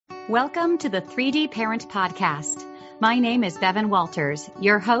Welcome to the 3D Parent Podcast. My name is Bevan Walters,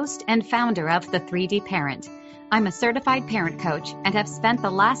 your host and founder of the 3D Parent. I'm a certified parent coach and have spent the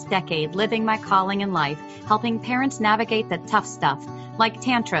last decade living my calling in life, helping parents navigate the tough stuff like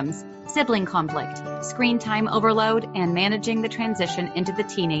tantrums, sibling conflict, screen time overload, and managing the transition into the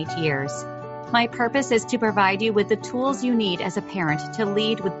teenage years. My purpose is to provide you with the tools you need as a parent to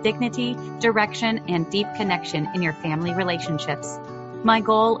lead with dignity, direction, and deep connection in your family relationships. My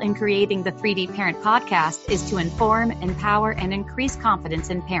goal in creating the 3D Parent Podcast is to inform, empower, and increase confidence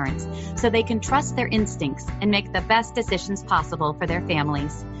in parents so they can trust their instincts and make the best decisions possible for their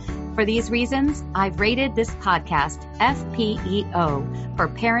families. For these reasons, I've rated this podcast FPEO for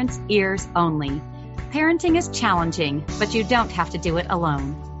Parents' Ears Only. Parenting is challenging, but you don't have to do it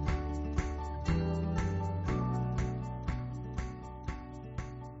alone.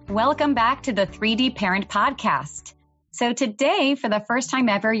 Welcome back to the 3D Parent Podcast. So today, for the first time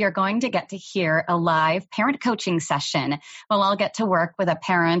ever, you're going to get to hear a live parent coaching session. Well, I'll get to work with a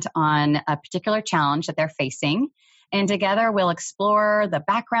parent on a particular challenge that they're facing. And together we'll explore the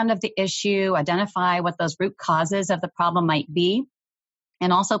background of the issue, identify what those root causes of the problem might be,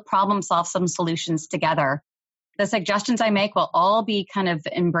 and also problem solve some solutions together. The suggestions I make will all be kind of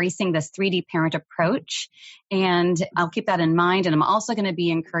embracing this 3D parent approach, and I'll keep that in mind. And I'm also going to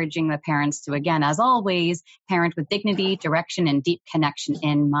be encouraging the parents to, again, as always, parent with dignity, direction, and deep connection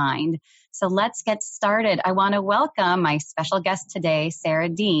in mind. So let's get started. I want to welcome my special guest today, Sarah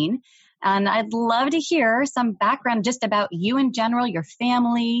Dean. And I'd love to hear some background just about you in general, your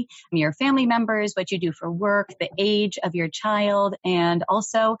family members, what you do for work, the age of your child, and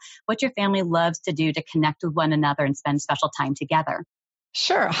also what your family loves to do to connect with one another and spend special time together.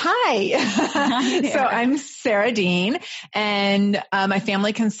 Sure. Hi. So I'm Sarah Dean, and my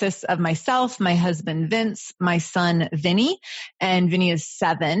family consists of myself, my husband, Vince, my son, Vinny, and Vinny is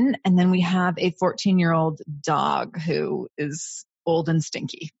 7. And then we have a 14-year-old dog who is old and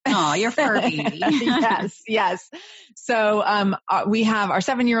stinky. Oh, you're furry. Yes. So we have our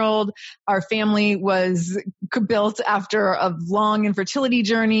 7-year-old. Our family was built after a long infertility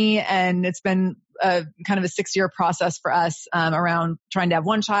journey, and it's been kind of a 6-year process for us around trying to have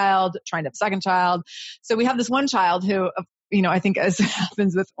one child, trying to have a second child. So we have this one child who, I think as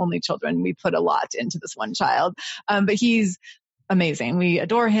happens with only children, we put a lot into this one child. But he's amazing. We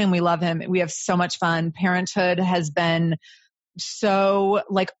adore him. We love him. We have so much fun. Parenthood has been so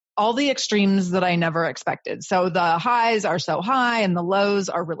all the extremes that I never expected. So the highs are so high and the lows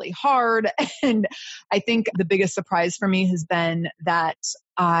are really hard. And I think the biggest surprise for me has been that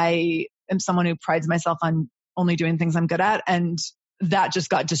I am someone who prides myself on only doing things I'm good at. And that just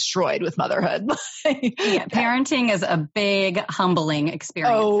got destroyed with motherhood. Yeah, parenting is a big, humbling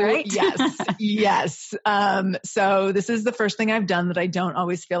experience, right? Yes. So this is the first thing I've done that I don't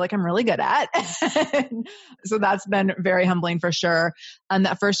always feel like I'm really good at. So that's been very humbling for sure. And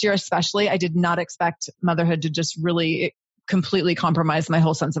that first year especially, I did not expect motherhood to just really completely compromise my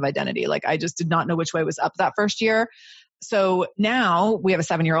whole sense of identity. I just did not know which way was up that first year. So now we have a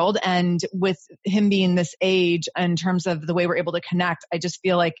 7-year-old, and with him being this age, in terms of the way we're able to connect, I just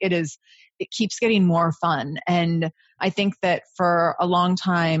feel like it keeps getting more fun. And I think that for a long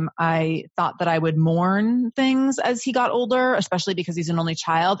time, I thought that I would mourn things as he got older, especially because he's an only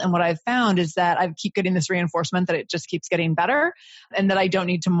child. And what I've found is that I keep getting this reinforcement that it just keeps getting better, and that I don't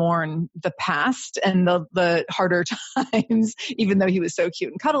need to mourn the past and the harder times, even though he was so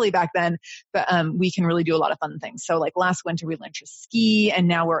cute and cuddly back then. But we can really do a lot of fun things. So last winter, we learned to ski, and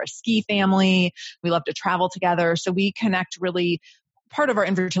now we're a ski family. We love to travel together. So we connect really. Part of our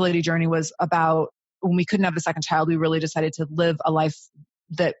infertility journey was about when we couldn't have a second child, we really decided to live a life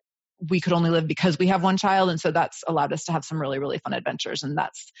that we could only live because we have one child. And so that's allowed us to have some really, really fun adventures. And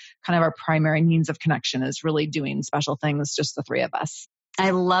that's kind of our primary means of connection, is really doing special things, just the three of us.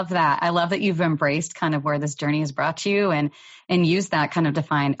 I love that. I love that you've embraced kind of where this journey has brought you and used that kind of to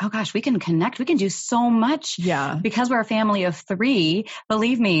find, oh gosh, we can connect. We can do so much. Yeah. Because we're a family of 3.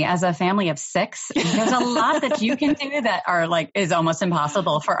 Believe me, as a family of 6, there's a lot that you can do that are is almost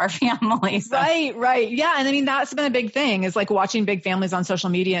impossible for our family. So. Right. Yeah. And I mean, that's been a big thing, is watching big families on social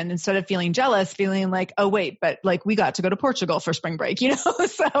media, and instead of feeling jealous, feeling oh wait, but we got to go to Portugal for spring break, So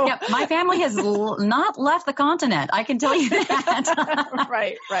yeah, my family has not left the continent. I can tell you that.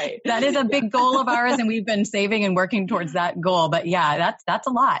 Right. That is a big goal of ours, and we've been saving and working towards that goal. But yeah, that's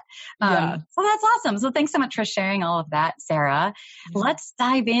a lot. So that's awesome. So thanks so much for sharing all of that, Sarah. Yeah. Let's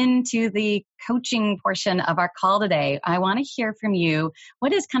dive into the coaching portion of our call today. I want to hear from you.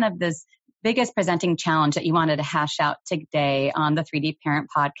 What is kind of this biggest presenting challenge that you wanted to hash out today on the 3D Parent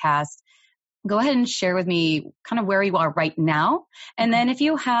Podcast? go ahead and share with me kind of where you are right now. And then if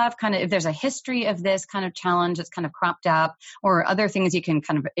you have if there's a history of this kind of challenge that's kind of cropped up or other things you can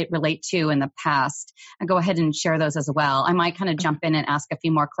relate to in the past, and go ahead and share those as well. I might kind of jump in and ask a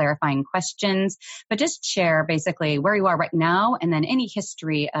few more clarifying questions, but just share basically where you are right now and then any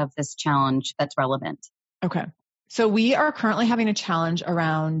history of this challenge that's relevant. Okay. So we are currently having a challenge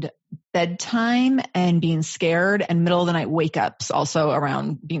around bedtime and being scared, and middle of the night wake ups also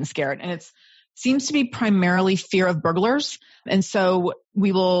around being scared. And it seems to be primarily fear of burglars. And so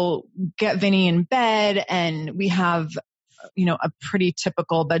we will get Vinny in bed, and we have, a pretty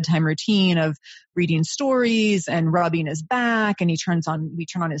typical bedtime routine of reading stories and rubbing his back. And we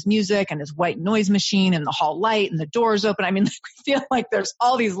turn on his music and his white noise machine and the hall light and the doors open. I mean, we feel like there's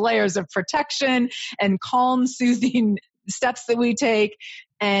all these layers of protection and calm, soothing steps that we take.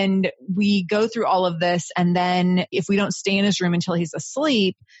 And we go through all of this. And then if we don't stay in his room until he's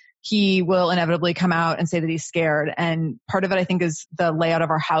asleep, he will inevitably come out and say that he's scared. And part of it, I think, is the layout of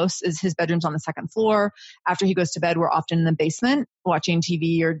our house is his bedroom's on the second floor. After he goes to bed, we're often in the basement watching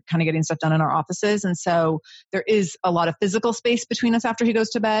TV or kind of getting stuff done in our offices. And so there is a lot of physical space between us after he goes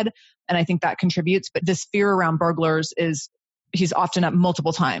to bed. And I think that contributes. But this fear around burglars he's often up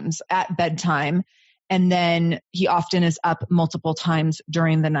multiple times at bedtime. And then he often is up multiple times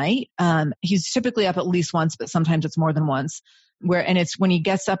during the night. He's typically up at least once, but sometimes it's more than once. And it's when he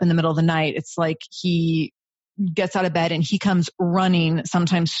gets up in the middle of the night, it's like he gets out of bed and he comes running,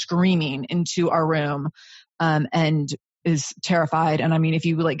 sometimes screaming into our room, and is terrified. And I mean, if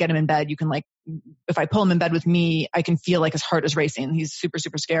you get him in bed, you can if I pull him in bed with me, I can feel like his heart is racing. He's super,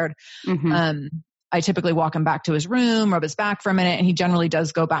 super scared. Mm-hmm. I typically walk him back to his room, rub his back for a minute, and he generally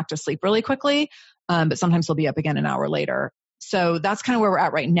does go back to sleep really quickly. But sometimes he'll be up again an hour later. So that's kind of where we're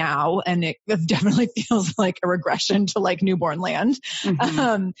at right now. And it definitely feels like a regression to newborn land.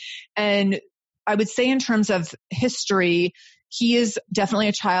 Mm-hmm. And I would say in terms of history, he is definitely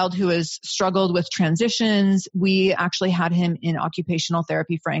a child who has struggled with transitions. We actually had him in occupational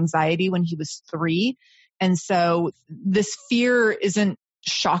therapy for anxiety when he was 3. And so this fear isn't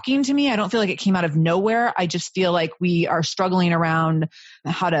shocking to me. I don't feel like it came out of nowhere. I just feel like we are struggling around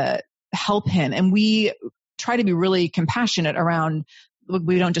how to help him. And we try to be really compassionate around,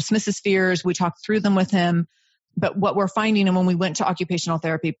 we don't dismiss his fears. We talk through them with him. But what we're finding, and when we went to occupational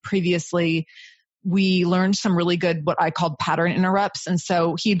therapy previously, we learned some really good, what I called pattern interrupts. And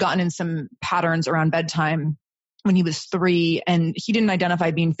so he had gotten in some patterns around bedtime when he was 3, and he didn't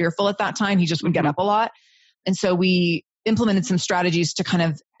identify being fearful at that time. He just would get up a lot. And so we implemented some strategies to kind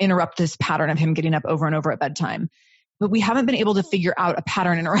of interrupt this pattern of him getting up over and over at bedtime. But we haven't been able to figure out a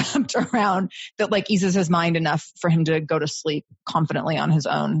pattern interrupt around that eases his mind enough for him to go to sleep confidently on his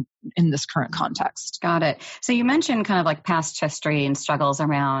own in this current context. Got it. So you mentioned kind of past history and struggles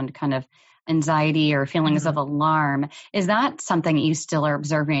around kind of anxiety or feelings of alarm. Is that something you still are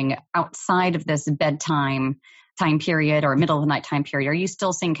observing outside of this bedtime time period or middle of the night time period? Are you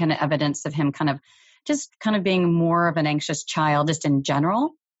still seeing kind of evidence of him kind of being more of an anxious child just in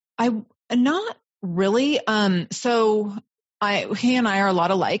general? Not really. So he and I are a lot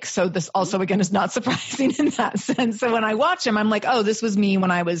alike. So this also, again, is not surprising in that sense. So when I watch him, I'm like, oh, this was me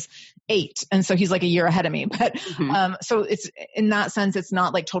when I was 8. And so he's a year ahead of me. But, so it's in that sense, it's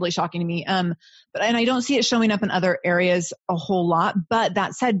not totally shocking to me. And I don't see it showing up in other areas a whole lot. But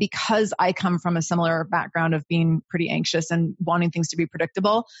that said, because I come from a similar background of being pretty anxious and wanting things to be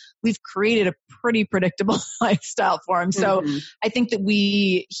predictable, we've created a pretty predictable lifestyle for him. So I think that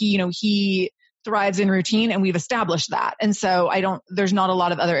he thrives in routine, and we've established that. And so there's not a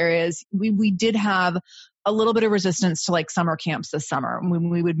lot of other areas. We did have a little bit of resistance to summer camps this summer when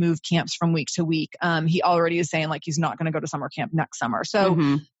we would move camps from week to week. He already is saying he's not going to go to summer camp next summer.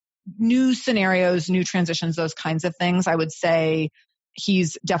 So new scenarios, new transitions, those kinds of things, I would say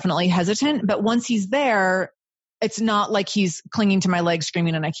he's definitely hesitant, but once he's there, it's not like he's clinging to my legs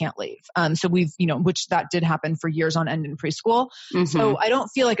screaming and I can't leave. So we've, which that did happen for years on end in preschool. So I don't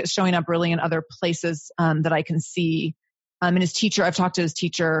feel like it's showing up really in other places that I can see. And his teacher, I've talked to his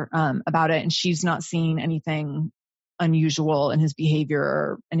teacher about it, and she's not seeing anything unusual in his behavior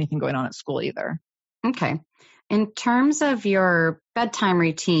or anything going on at school either. Okay. In terms of your bedtime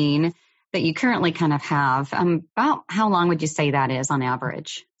routine that you currently kind of have, about how long would you say that is on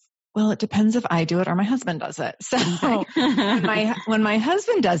average? Well, it depends if I do it or my husband does it. So when my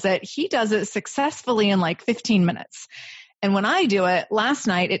husband does it, he does it successfully in 15 minutes. And when I do it, last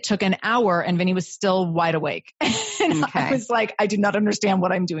night, it took an hour and Vinny was still wide awake. And I was like, I do not understand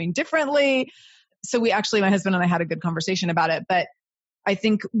what I'm doing differently. So my husband and I had a good conversation about it. But I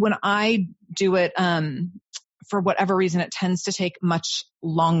think when I do it, for whatever reason, it tends to take much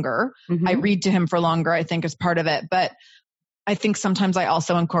longer. Mm-hmm. I read to him for longer, I think, is part of it. But I think sometimes I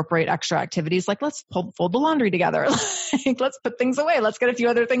also incorporate extra activities like let's fold the laundry together. Like, let's put things away. Let's get a few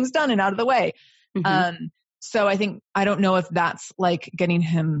other things done and out of the way. Mm-hmm. So I don't know if that's like getting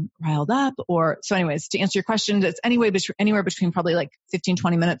him riled up so anyways, to answer your question, it's anywhere between probably like 15,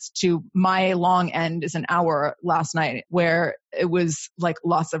 20 minutes to my long end is an hour last night, where it was like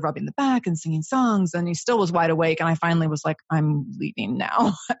lots of rubbing the back and singing songs, and he still was wide awake. And I finally was like, I'm leaving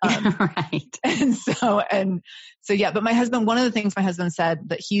now. Right. And so, yeah, but one of the things my husband said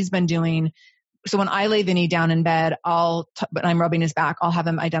that he's been doing, so when I lay Vinny down in bed, but I'm rubbing his back, I'll have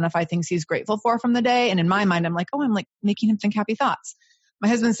him identify things he's grateful for from the day. And in my mind, I'm like making him think happy thoughts. My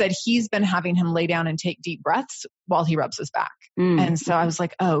husband said he's been having him lay down and take deep breaths while he rubs his back. And so I was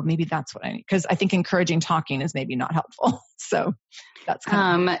like, oh, maybe that's what I need. Cause I think encouraging talking is maybe not helpful. So that's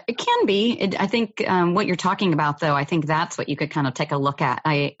it can be. I think what you're talking about, though, I think that's what you could kind of take a look at.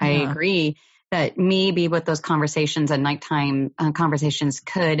 I agree that maybe with those conversations and nighttime conversations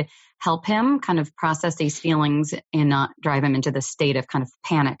could help him kind of process these feelings and not drive him into the state of kind of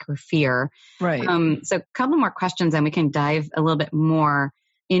panic or fear. Right. So a couple more questions and we can dive a little bit more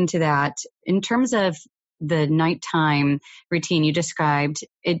into that. In terms of the nighttime routine you described,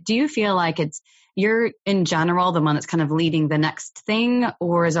 do you feel like you're in general the one that's kind of leading the next thing,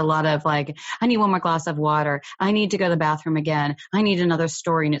 or is a lot of like, I need one more glass of water, I need to go to the bathroom again, I need another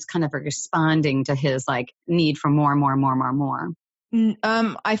story, and it's kind of responding to his like need for more.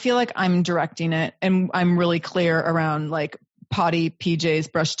 I feel like I'm directing it, and I'm really clear around like potty,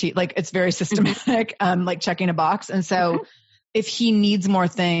 PJs, brush teeth. Like it's very systematic, like checking a box. And so if he needs more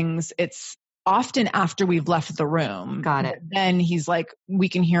things, it's often after we've left the room. Got it. Then he's like, we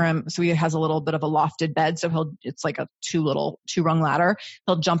can hear him. So he has a little bit of a lofted bed. So it's like a two-rung ladder.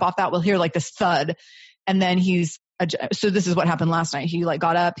 He'll jump off that. We'll hear like this thud. And then so this is what happened last night. He like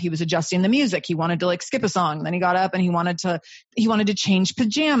got up, he was adjusting the music. He wanted to like skip a song. Then he got up and he wanted to change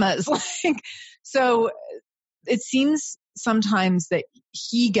pajamas. So it seems sometimes that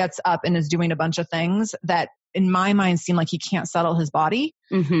he gets up and is doing a bunch of things that in my mind seem like he can't settle his body.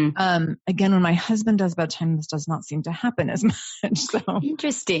 Mm-hmm. Again, when my husband does bedtime, this does not seem to happen as much. So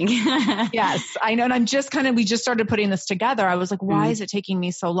interesting. Yes, I know. And we just started putting this together. I was like, why is it taking me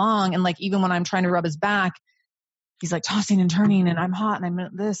so long? And like, even when I'm trying to rub his back, he's like tossing and turning and I'm hot and I'm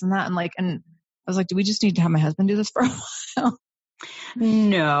this and that. And I was like, do we just need to have my husband do this for a while?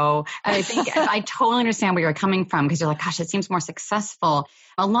 No, I think I totally understand where you're coming from, because you're like, gosh, it seems more successful.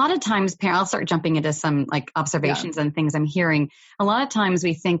 A lot of times, I'll start jumping into some like observations and things I'm hearing. A lot of times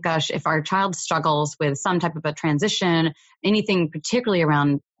we think, gosh, if our child struggles with some type of a transition, anything particularly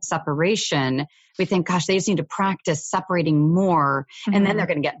around separation, we think, gosh, they just need to practice separating more and then they're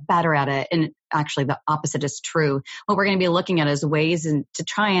going to get better at it. And actually the opposite is true. What we're going to be looking at is ways to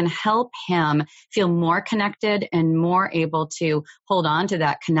try and help him feel more connected and more able to hold on to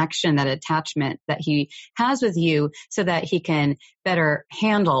that connection, that attachment that he has with you, so that he can better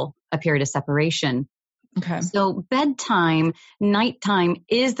handle a period of separation. Okay. So bedtime, nighttime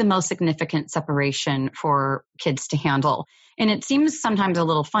is the most significant separation for kids to handle. And it seems sometimes a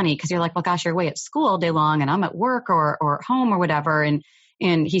little funny because you're like, well, gosh, you're away at school all day long and I'm at work or at home or whatever. And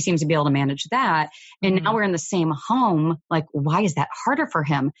he seems to be able to manage that. And now we're in the same home. Like, why is that harder for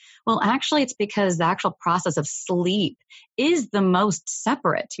him? Well, actually, it's because the actual process of sleep is the most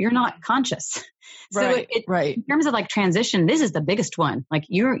separate. You're not conscious. Right, so in terms of like transition, this is the biggest one. Like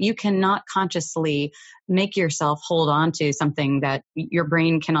you cannot consciously make yourself hold on to something that your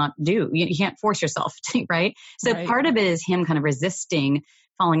brain cannot do. You can't force yourself to, right? So part of it is him kind of resisting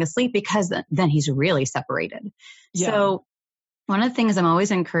falling asleep, because then he's really separated. Yeah. So one of the things I'm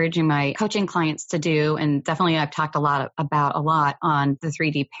always encouraging my coaching clients to do, and definitely I've talked about a lot on the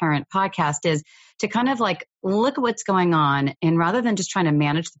 3D Parent podcast, is to kind of like look at what's going on, and rather than just trying to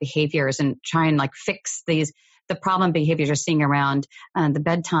manage the behaviors and try and like fix the problem behaviors you're seeing around the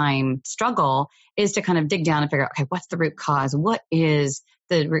bedtime struggle, is to kind of dig down and figure out, okay, what's the root cause? What is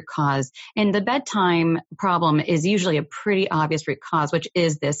the root cause? And the bedtime problem is usually a pretty obvious root cause, which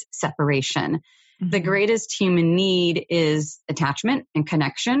is this separation. The greatest human need is attachment and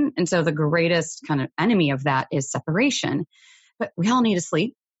connection. And so the greatest kind of enemy of that is separation. But we all need to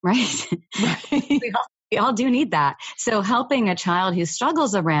sleep, right? We all do need that. So helping a child who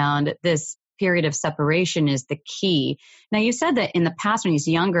struggles around this period of separation is the key. Now, you said that in the past when he's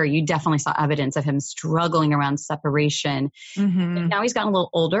younger, you definitely saw evidence of him struggling around separation. Now he's gotten a little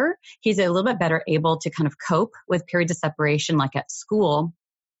older. He's a little bit better able to kind of cope with periods of separation, like at school.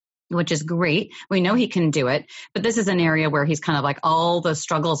 which is great. We know he can do it, but this is an area where he's kind of like all the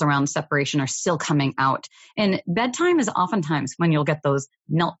struggles around separation are still coming out. And bedtime is oftentimes when you'll get those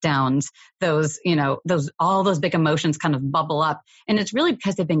meltdowns, all those big emotions kind of bubble up. And it's really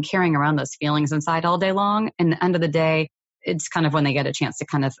because they've been carrying around those feelings inside all day long. And at the end of the day, it's kind of when they get a chance to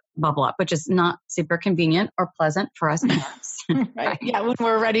kind of bubble up, which is not super convenient or pleasant for us parents. Right. Yeah, when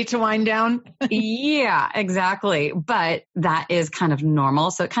we're ready to wind down. Yeah, exactly. But that is kind of normal.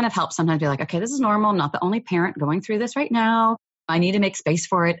 So it kind of helps sometimes be like, okay, this is normal. I'm not the only parent going through this right now. I need to make space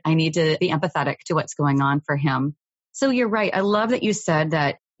for it. I need to be empathetic to what's going on for him. So you're right. I love that you said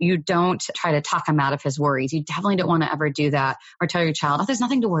that you don't try to talk him out of his worries. You definitely don't want to ever do that or tell your child, oh, there's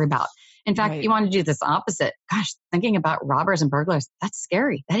nothing to worry about. In fact, You want to do this opposite. Gosh, thinking about robbers and burglars, that's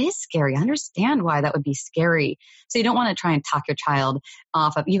scary. That is scary. I understand why that would be scary. So you don't want to try and talk your child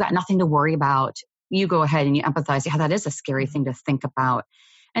off of, you got nothing to worry about. You go ahead and you empathize. Yeah, that is a scary thing to think about.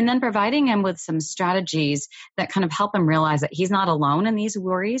 And then providing him with some strategies that kind of help him realize that he's not alone in these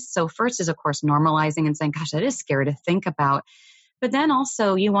worries. So first is, of course, normalizing and saying, gosh, that is scary to think about. But then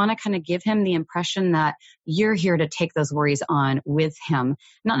also you want to kind of give him the impression that you're here to take those worries on with him,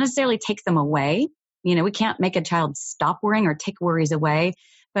 not necessarily take them away. We can't make a child stop worrying or take worries away,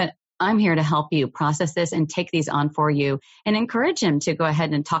 but I'm here to help you process this and take these on for you and encourage him to go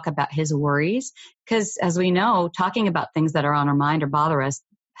ahead and talk about his worries. Because as we know, talking about things that are on our mind or bother us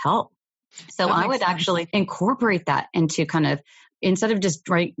help. So I would actually incorporate that into kind of, instead of just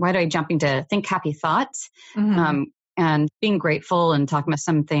right away jumping to think happy thoughts, and being grateful and talking about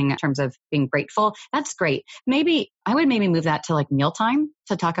something in terms of being grateful, that's great. I would move that to like mealtime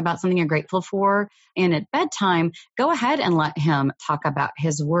to talk about something you're grateful for. And at bedtime, go ahead and let him talk about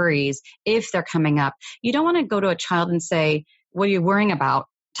his worries if they're coming up. You don't want to go to a child and say, what are you worrying about?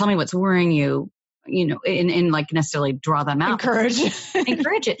 Tell me what's worrying you. And like necessarily draw them out. Encourage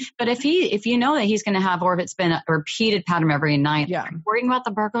it. But if you know that he's going to have, or if it's been a repeated pattern every night, worrying about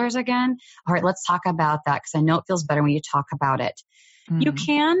the burglars again. All right, let's talk about that because I know it feels better when you talk about it. You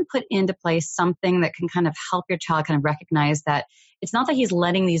can put into place something that can kind of help your child kind of recognize that it's not that he's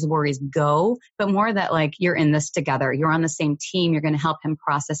letting these worries go, but more that like you're in this together. You're on the same team. You're going to help him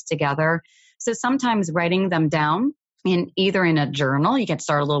process together. So sometimes writing them down either in a journal, you can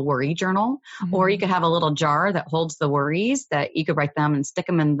start a little worry journal, or you could have a little jar that holds the worries that you could write them and stick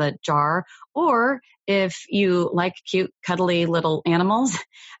them in the jar. Or if you like cute, cuddly little animals,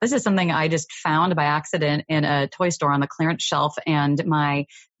 this is something I just found by accident in a toy store on the clearance shelf. And my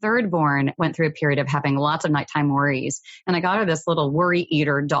third born went through a period of having lots of nighttime worries. And I got her this little worry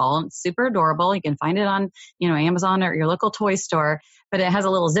eater doll. It's super adorable. You can find it on, Amazon or your local toy store, but it has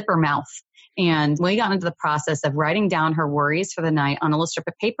a little zipper mouth. And we got into the process of writing down her worries for the night on a little strip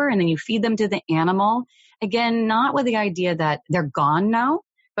of paper, and then you feed them to the animal. Again, not with the idea that they're gone now,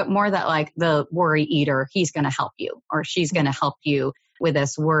 but more that like the worry eater, he's going to help you or she's going to help you with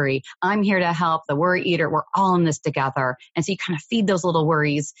this worry. I'm here to help the worry eater. We're all in this together. And so you kind of feed those little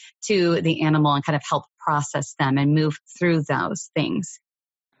worries to the animal and kind of help process them and move through those things.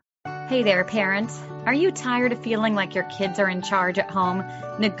 Hey there, parents. Are you tired of feeling like your kids are in charge at home,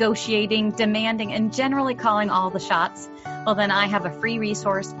 negotiating, demanding, and generally calling all the shots? Well, then I have a free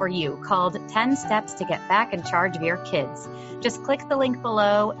resource for you called 10 Steps to Get Back in Charge of Your Kids. Just click the link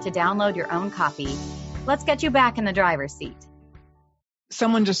below to download your own copy. Let's get you back in the driver's seat.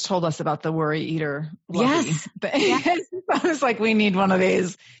 Someone just told us about the worry eater. Yes. I was like, we need one of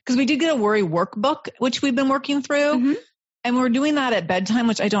these because we did get a worry workbook, which we've been working through. And we're doing that at bedtime,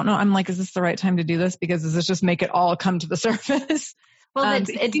 which I don't know. I'm like, is this the right time to do this? Because does this just make it all come to the surface? Well,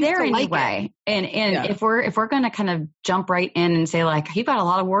 it's there anyway. And if we're going to kind of jump right in and say like, you've got a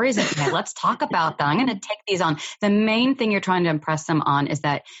lot of worries in your head, let's talk about that. I'm going to take these on. The main thing you're trying to impress them on is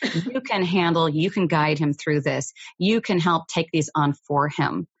that you can guide him through this. You can help take these on for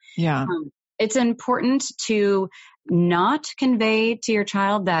him. Yeah. It's important to not convey to your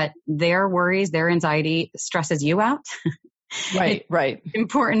child that their worries, their anxiety stresses you out. Right.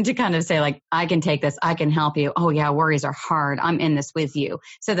 Important to kind of say like, I can take this. I can help you. Oh yeah, worries are hard. I'm in this with you.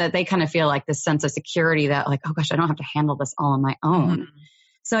 So that they kind of feel like this sense of security that like, oh gosh, I don't have to handle this all on my own.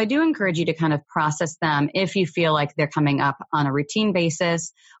 So I do encourage you to kind of process them if you feel like they're coming up on a routine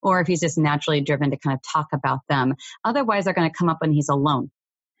basis, or if he's just naturally driven to kind of talk about them. Otherwise, they're going to come up when he's alone.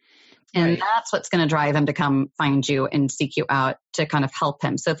 And that's what's going to drive him to come find you and seek you out to kind of help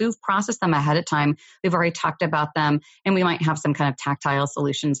him. So if we've processed them ahead of time, we've already talked about them, and we might have some kind of tactile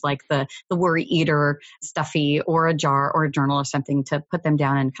solutions like the worry eater stuffy or a jar or a journal or something to put them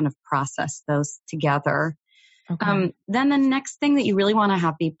down and kind of process those together. Okay. Then the next thing that you really want to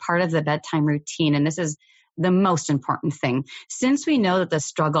have be part of the bedtime routine, and this is the most important thing. Since we know that the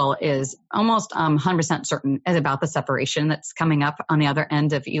struggle is almost 100% certain is about the separation that's coming up on the other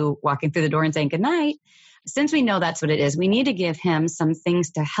end of you walking through the door and saying goodnight, since we know that's what it is, we need to give him some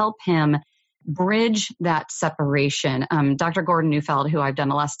things to help him bridge that separation. Dr. Gordon Neufeld, who I've done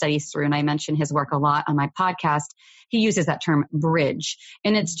a lot of studies through, and I mention his work a lot on my podcast, he uses that term bridge.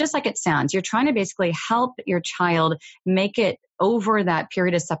 And it's just like it sounds. You're trying to basically help your child make it over that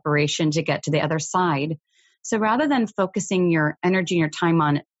period of separation to get to the other side. So rather than focusing your energy and your time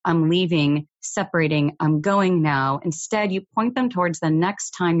on, I'm leaving, separating, I'm going now, instead you point them towards the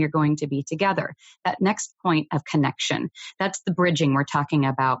next time you're going to be together, that next point of connection. That's the bridging we're talking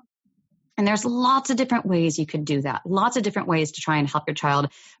about. And there's lots of different ways you could do that. Lots of different ways to try and help your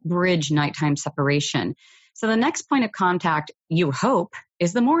child bridge nighttime separation. So the next point of contact, you hope,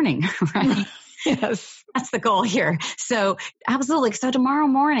 is the morning, right? Yes. That's the goal here. So absolutely. So tomorrow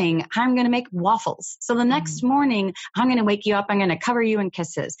morning, I'm going to make waffles. So the next morning, I'm going to wake you up. I'm going to cover you in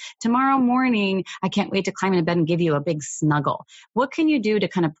kisses. Tomorrow morning, I can't wait to climb into bed and give you a big snuggle. What can you do to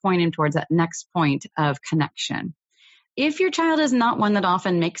kind of point him towards that next point of connection? If your child is not one that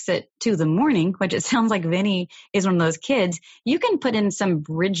often makes it to the morning, which it sounds like Vinny is one of those kids, you can put in some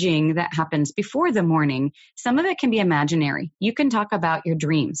bridging that happens before the morning. Some of it can be imaginary. You can talk about your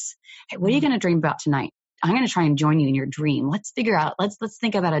dreams. Hey, what are you going to dream about tonight? I'm going to try and join you in your dream. Let's figure out, let's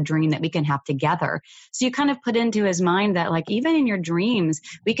think about a dream that we can have together. So you kind of put into his mind that like, even in your dreams,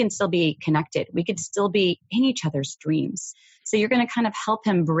 we can still be connected. We could still be in each other's dreams. So you're going to kind of help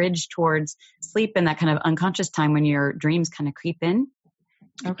him bridge towards sleep in that kind of unconscious time when your dreams kind of creep in.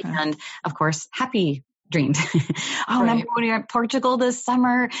 Okay. And of course, happy dreams. Right. Remember when we were in Portugal this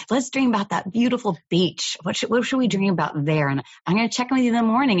summer? Let's dream about that beautiful beach. What should we dream about there? And I'm going to check in with you in the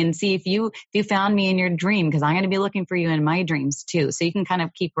morning and see if you found me in your dream, because I'm going to be looking for you in my dreams too. So you can kind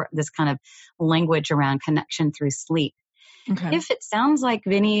of keep this kind of language around connection through sleep. Okay. If it sounds like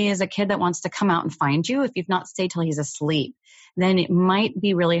Vinny is a kid that wants to come out and find you, if you've not stayed till he's asleep, then it might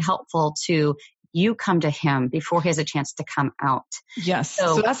be really helpful to you come to him before he has a chance to come out. Yes.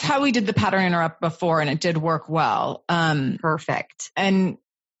 So that's how we did the pattern interrupt before, and it did work well. Perfect. And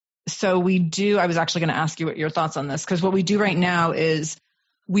so I was actually going to ask you what your thoughts on this, because what we do right now is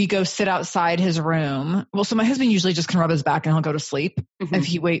we go sit outside his room. Well, so my husband usually just can rub his back and he'll go to sleep.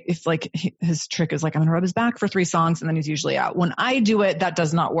 Mm-hmm. His trick is like, I'm going to rub his back for 3 songs and then he's usually out. When I do it, that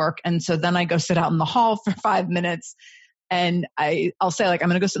does not work. And so then I go sit out in the hall for 5 minutes. And I'll say like, I'm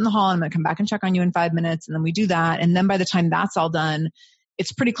going to go sit in the hall and I'm going to come back and check on you in 5 minutes. And then we do that. And then by the time that's all done,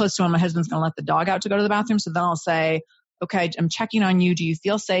 it's pretty close to when my husband's going to let the dog out to go to the bathroom. So then I'll say, okay, I'm checking on you. Do you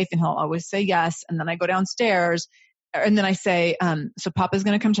feel safe? And he'll always say yes. And then I go downstairs and then I say, so Papa's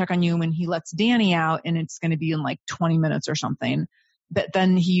going to come check on you when he lets Danny out, and it's going to be in like 20 minutes or something. But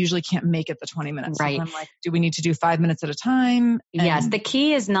then he usually can't make it the 20 minutes. Right. So I'm like, do we need to do 5 minutes at a time? Yes. The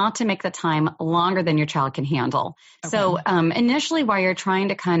key is not to make the time longer than your child can handle. Okay. So initially, while you're trying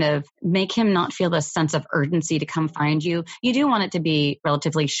to kind of make him not feel this sense of urgency to come find you, you do want it to be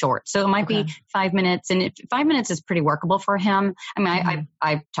relatively short. So it might be 5 minutes, and 5 minutes is pretty workable for him. I mean,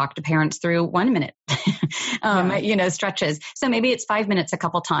 I've talked to parents through 1 minute, stretches. So maybe it's 5 minutes a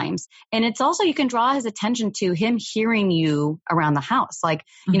couple times. And it's also, you can draw his attention to him hearing you around the house. Like,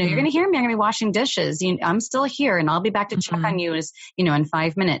 you're going to hear me. I'm going to be washing dishes. I'm still here, and I'll be back to check on you in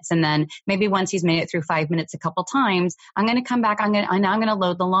 5 minutes. And then maybe once he's made it through 5 minutes a couple times, I'm going to come back. I'm going to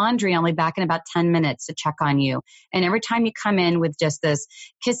load the laundry. I'll be back in about 10 minutes to check on you. And every time you come in with just this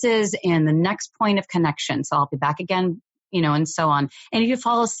kisses and the next point of connection. So I'll be back again, and so on. And if you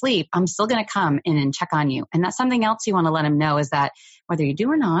fall asleep, I'm still going to come in and check on you. And that's something else you want to let him know, is that whether you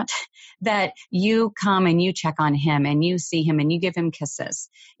do or not, that you come and you check on him and you see him and you give him kisses.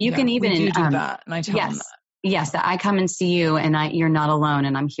 You can even do that, and I tell him that. Yes, that I come and see you and you're not alone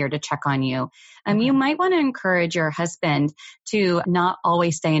and I'm here to check on you. You might want to encourage your husband to not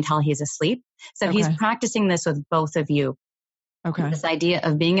always stay until he's asleep. So he's practicing this with both of you. Okay. This idea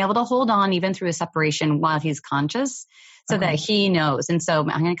of being able to hold on even through a separation while he's conscious, so that he knows. And so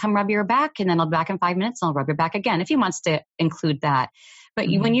I'm going to come rub your back, and then I'll be back in 5 minutes and I'll rub your back again if he wants to include that. But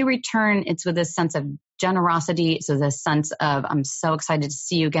when you return, it's with this sense of generosity. So this sense of, I'm so excited to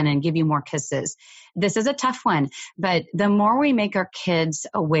see you again and give you more kisses. This is a tough one, but the more we make our kids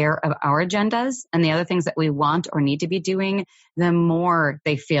aware of our agendas and the other things that we want or need to be doing, the more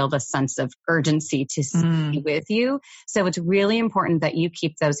they feel the sense of urgency to be with you. So it's really important that you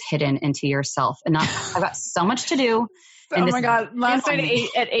keep those hidden into yourself and not, I've got so much to do. Oh my God. Last night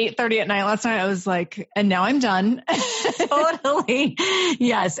at 8:30 at night, I was like, and now I'm done. Totally.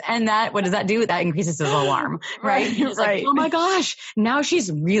 Yes. And what does that do? That increases his alarm, right? Right. Like, oh my gosh, now she's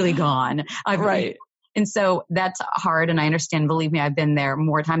really gone. And so that's hard. And I understand, believe me, I've been there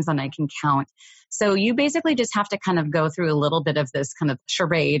more times than I can count. So you basically just have to kind of go through a little bit of this kind of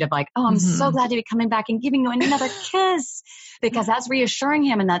charade of like, oh, I'm so glad to be coming back and giving you another kiss, because that's reassuring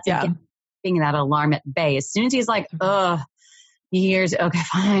him. And that's again, being that alarm at bay. As soon as he's like, years, okay,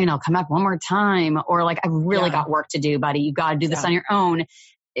 fine, I'll come back one more time. Or like, I really got work to do, buddy. You got to do this on your own.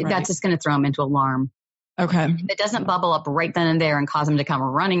 That's just going to throw him into alarm. Okay. If it doesn't bubble up right then and there and cause him to come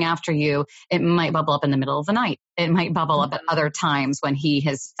running after you, it might bubble up in the middle of the night. It might bubble up at other times when he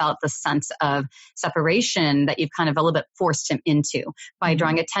has felt the sense of separation that you've kind of a little bit forced him into by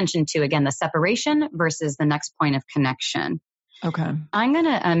drawing attention to, again, the separation versus the next point of connection. Okay. I'm going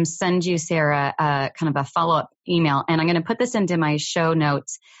to send you, Sarah, kind of a follow-up email, and I'm going to put this into my show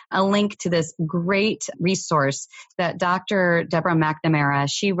notes, a link to this great resource that Dr. Deborah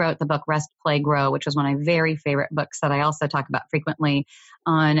McNamara, she wrote the book Rest, Play, Grow, which was one of my very favorite books that I also talk about frequently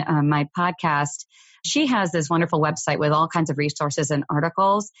on my podcast. She has this wonderful website with all kinds of resources and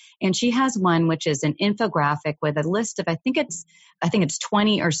articles. And she has one which is an infographic with a list of, I think it's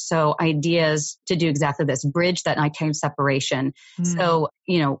 20 or so ideas to do exactly this, bridge that nighttime separation. So,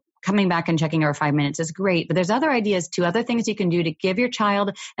 coming back and checking every 5 minutes is great, but there's other ideas too, other things you can do to give your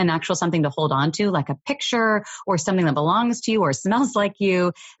child an actual something to hold on to, like a picture or something that belongs to you or smells like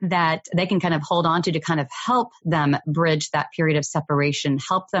you, that they can kind of hold on to kind of help them bridge that period of separation,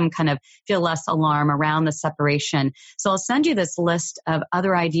 help them kind of feel less alarm around the separation. So I'll send you this list of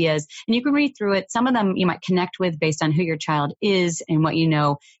other ideas and you can read through it. Some of them you might connect with based on who your child is and what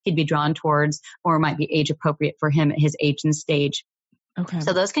he'd be drawn towards, or might be age appropriate for him at his age and stage. Okay.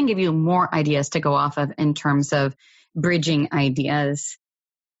 So those can give you more ideas to go off of in terms of bridging ideas.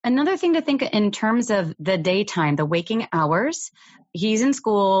 Another thing to think in terms of the daytime, the waking hours, he's in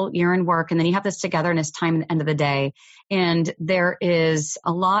school, you're in work, and then you have this togetherness time at the end of the day. And there is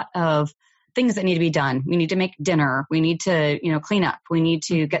a lot of things that need to be done. We need to make dinner. We need to, clean up. We need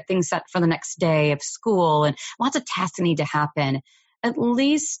to get things set for the next day of school, and lots of tasks that need to happen. At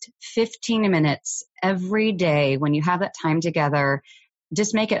least 15 minutes every day when you have that time together,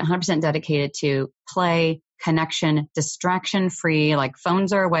 just make it 100% dedicated to play, connection, distraction free, like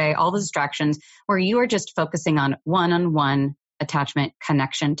phones are away, all the distractions, where you are just focusing on one-on-one attachment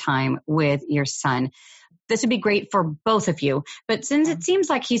connection time with your son. This would be great for both of you. But since it seems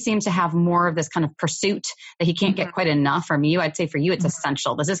like he seems to have more of this kind of pursuit that he can't get quite enough from you, I'd say for you, it's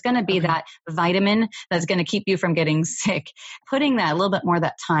essential. This is going to be that vitamin that's going to keep you from getting sick. Putting that a little bit more of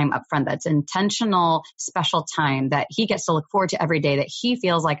that time up front, that's intentional, special time that he gets to look forward to every day, that he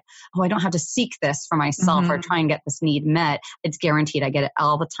feels like, oh, I don't have to seek this for myself or try and get this need met. It's guaranteed. I get it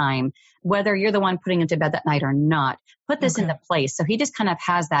all the time. Whether you're the one putting him to bed that night or not, put this into place. So he just kind of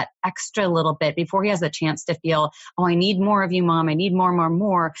has that extra little bit before he has the chance to feel, oh, I need more of you, Mom. I need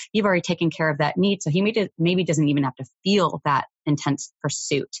more. You've already taken care of that need. So he maybe doesn't even have to feel that intense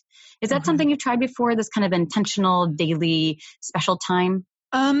pursuit. Is that something you've tried before, this kind of intentional daily special time?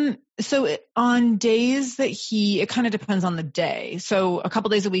 So on days that it kind of depends on the day. So a couple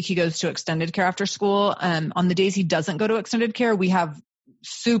days a week, he goes to extended care after school. On the days he doesn't go to extended care, we have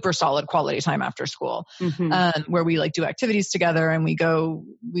super solid quality time after school, where we do activities together and we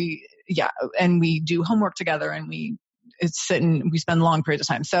do homework together and we spend long periods of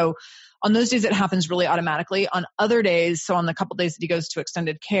time. So on those days, it happens really automatically. On other days, so on the couple days that he goes to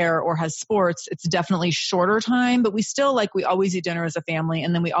extended care or has sports, it's definitely shorter time, but we still we always eat dinner as a family.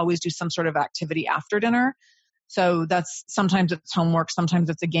 And then we always do some sort of activity after dinner. So sometimes it's homework,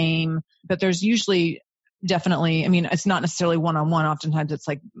 sometimes it's a game, but there's usually definitely, it's not necessarily one-on-one. Oftentimes it's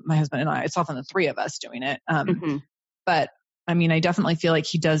my husband and I, it's often the three of us doing it. But I definitely feel like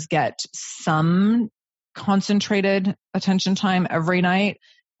he does get some concentrated attention time every night.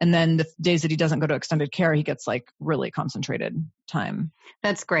 And then the days that he doesn't go to extended care, he gets really concentrated time.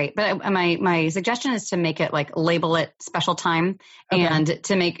 That's great. But my suggestion is to make it label it special time, and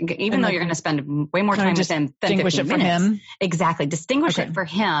to make, even though you're going to spend way more time with him than 15 minutes. Distinguish it for him. Exactly. Distinguish it for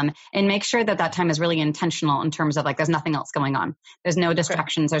him and make sure that time is really intentional in terms of there's nothing else going on. There's no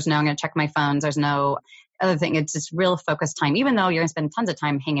distractions. There's no, I'm going to check my phones. There's no other thing. It's just real focused time. Even though you're going to spend tons of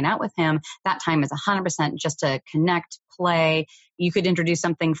time hanging out with him, that time is 100% just to connect, play. You could introduce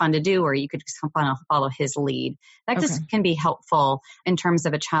something fun to do, or you could just follow his lead. That just can be helpful in terms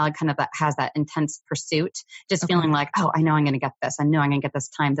of a child kind of that has that intense pursuit, just feeling like, oh, I know I'm going to get this. I know I'm going to get this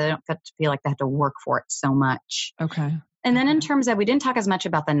time. They don't get to feel like they have to work for it so much. Okay. And then in terms of, we didn't talk as much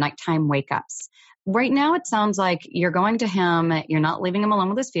about the nighttime wake ups. Right now, it sounds like you're going to him. You're not leaving him alone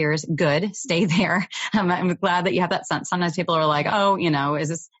with his fears. Good. Stay there. I'm glad that you have that sense. Sometimes people are like, oh,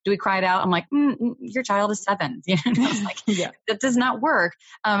 do we cry it out? I'm like, your child is 7. It's like, that does not work.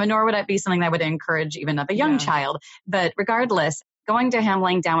 Nor would it be something that I would encourage even of a young child. But regardless, going to him,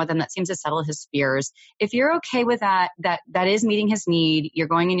 laying down with him, that seems to settle his fears. If you're okay with that is meeting his need. You're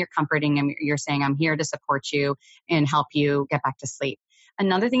going and you're comforting him. You're saying, I'm here to support you and help you get back to sleep.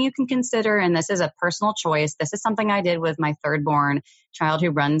 Another thing you can consider, and this is a personal choice, this is something I did with my third-born child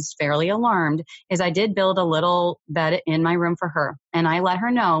who runs fairly alarmed, is I did build a little bed in my room for her. And I let her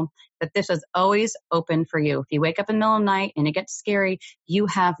know that this was always open for you. If you wake up in the middle of the night and it gets scary, you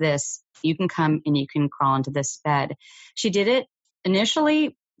have this. You can come and you can crawl into this bed. She did it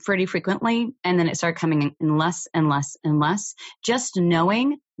initially pretty frequently, and then it started coming in less and less and less. Just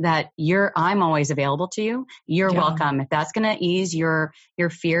knowing that I'm always available to you. You're welcome. If that's going to ease your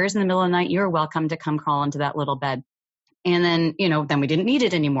fears in the middle of the night, you're welcome to come crawl into that little bed. And then, then we didn't need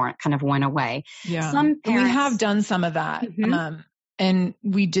it anymore. It kind of went away. Yeah. Some parents, we have done some of that. Mm-hmm. And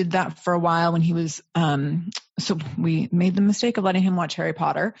we did that for a while when he was, so we made the mistake of letting him watch Harry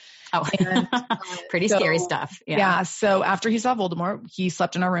Potter. Oh, and, pretty scary stuff. Yeah. So after he saw Voldemort, he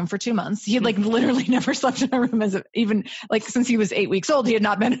slept in our room for 2 months. He had literally never slept in our room since he was 8 weeks old, he had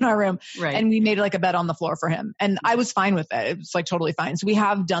not been in our room. Right. And we made a bed on the floor for him. And I was fine with it. It was totally fine. So we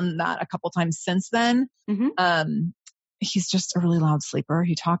have done that a couple times since then. Mm-hmm. He's just a really loud sleeper.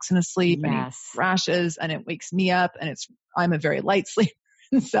 He talks in his sleep and he thrashes and it wakes me up, and I'm a very light sleeper.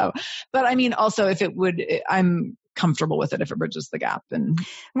 So, but I mean, also I'm comfortable with it if it bridges the gap.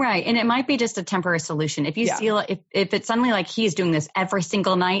 Right. And it might be just a temporary solution. If you see, if it's suddenly like he's doing this every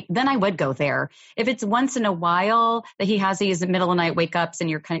single night, then I would go there. If it's once in a while that he has these middle of the night wake ups and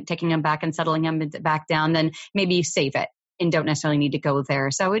you're kind of taking him back and settling him back down, then maybe you save it and don't necessarily need to go there.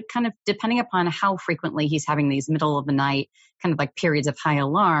 So it kind of, depending upon how frequently he's having these middle of the night kind of like periods of high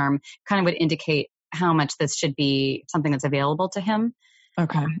alarm, kind of would indicate how much this should be something that's available to him.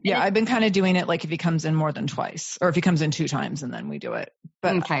 Okay. Yeah. I've been kind of doing it like if he comes in more than twice, or if he comes in 2 times and then we do it.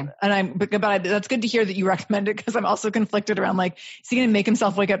 But, okay. But that's good to hear that you recommend it, because I'm also conflicted around is he going to make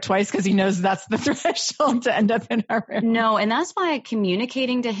himself wake up twice because he knows that's the threshold to end up in our room? No. And that's why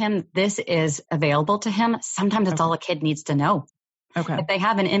communicating to him, this is available to him. Sometimes it's all a kid needs to know. Okay. If they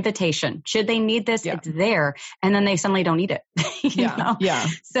have an invitation, should they need this, it's there. And then they suddenly don't need it. you know? Yeah.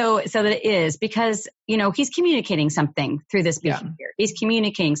 So that it is, because, he's communicating something through this behavior. He's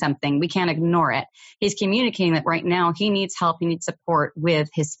communicating something. We can't ignore it. He's communicating that right now he needs help. He needs support with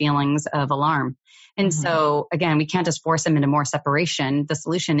his feelings of alarm. And so again, we can't just force him into more separation. The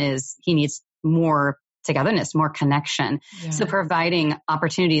solution is he needs more togetherness, more connection. Yeah. So providing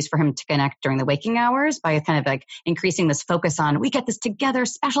opportunities for him to connect during the waking hours by kind of increasing this focus on, we get this together,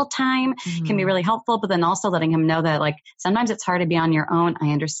 special time can be really helpful, but then also letting him know that sometimes it's hard to be on your own.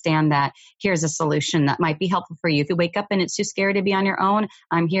 I understand that. Here's a solution that might be helpful for you. If you wake up and it's too scary to be on your own,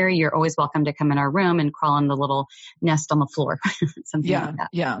 I'm here. You're always welcome to come in our room and crawl in the little nest on the floor. Something like that.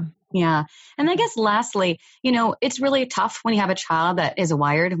 Yeah. Yeah. And I guess lastly, it's really tough when you have a child that is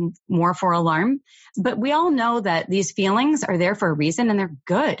wired more for alarm, but we all know that these feelings are there for a reason and they're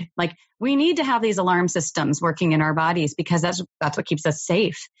good. We need to have these alarm systems working in our bodies because that's what keeps us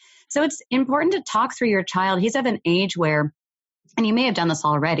safe. So it's important to talk through your child. He's at an age where, and you may have done this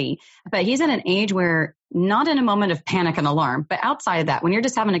already, but he's at an age where not in a moment of panic and alarm, but outside of that, when you're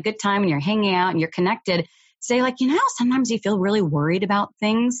just having a good time and you're hanging out and you're connected, say sometimes you feel really worried about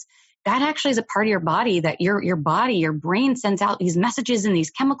things. That actually is a part of your body that your body, your brain sends out these messages and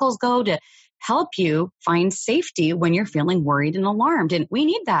these chemicals go to help you find safety when you're feeling worried and alarmed. And we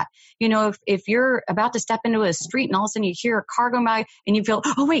need that. If you're about to step into a street and all of a sudden you hear a car going by and you feel,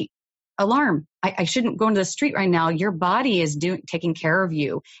 oh, wait, alarm. I shouldn't go into the street right now. Your body is taking care of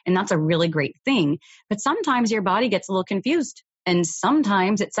you. And that's a really great thing. But sometimes your body gets a little confused. And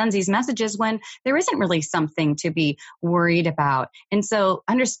sometimes it sends these messages when there isn't really something to be worried about. And so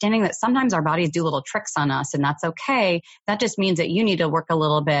understanding that sometimes our bodies do little tricks on us, and that's okay. That just means that you need to work a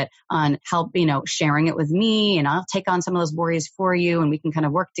little bit on help, sharing it with me, and I'll take on some of those worries for you. And we can kind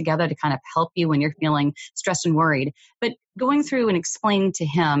of work together to kind of help you when you're feeling stressed and worried. But going through and explaining to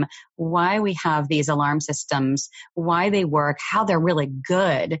him why we have these alarm systems, why they work, how they're really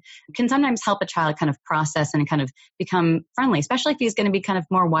good, can sometimes help a child kind of process and kind of become friendly, especially if he's going to be kind of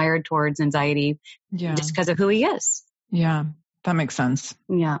more wired towards anxiety just because of who he is. Yeah, that makes sense.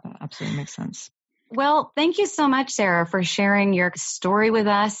 Yeah. That absolutely makes sense. Well, thank you so much, Sarah, for sharing your story with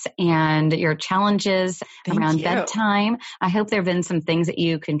us and your challenges around bedtime. I hope there have been some things that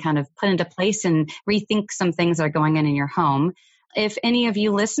you can kind of put into place and rethink some things that are going on in your home. If any of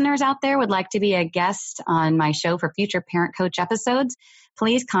you listeners out there would like to be a guest on my show for future Parent Coach episodes,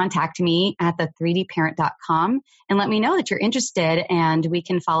 please contact me at the3dparent.com and let me know that you're interested and we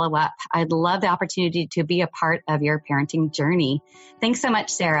can follow up. I'd love the opportunity to be a part of your parenting journey. Thanks so much,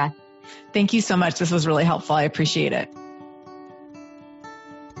 Sarah. Thank you so much. This was really helpful. I appreciate it.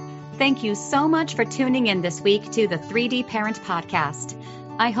 Thank you so much for tuning in this week to the 3D Parent Podcast.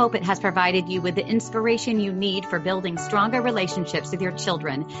 I hope it has provided you with the inspiration you need for building stronger relationships with your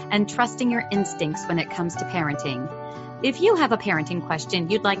children and trusting your instincts when it comes to parenting. If you have a parenting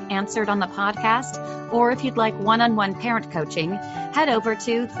question you'd like answered on the podcast, or if you'd like one-on-one parent coaching, head over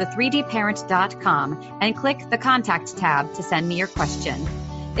to the3dparent.com and click the Contact tab to send me your question.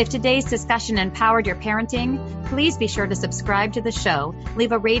 If today's discussion empowered your parenting, please be sure to subscribe to the show,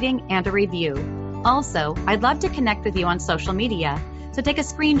 leave a rating and a review. Also, I'd love to connect with you on social media. So take a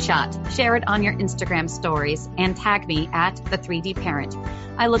screenshot, share it on your Instagram stories, and tag me at the 3D Parent.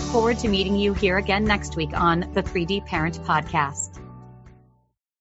 I look forward to meeting you here again next week on the 3D Parent Podcast.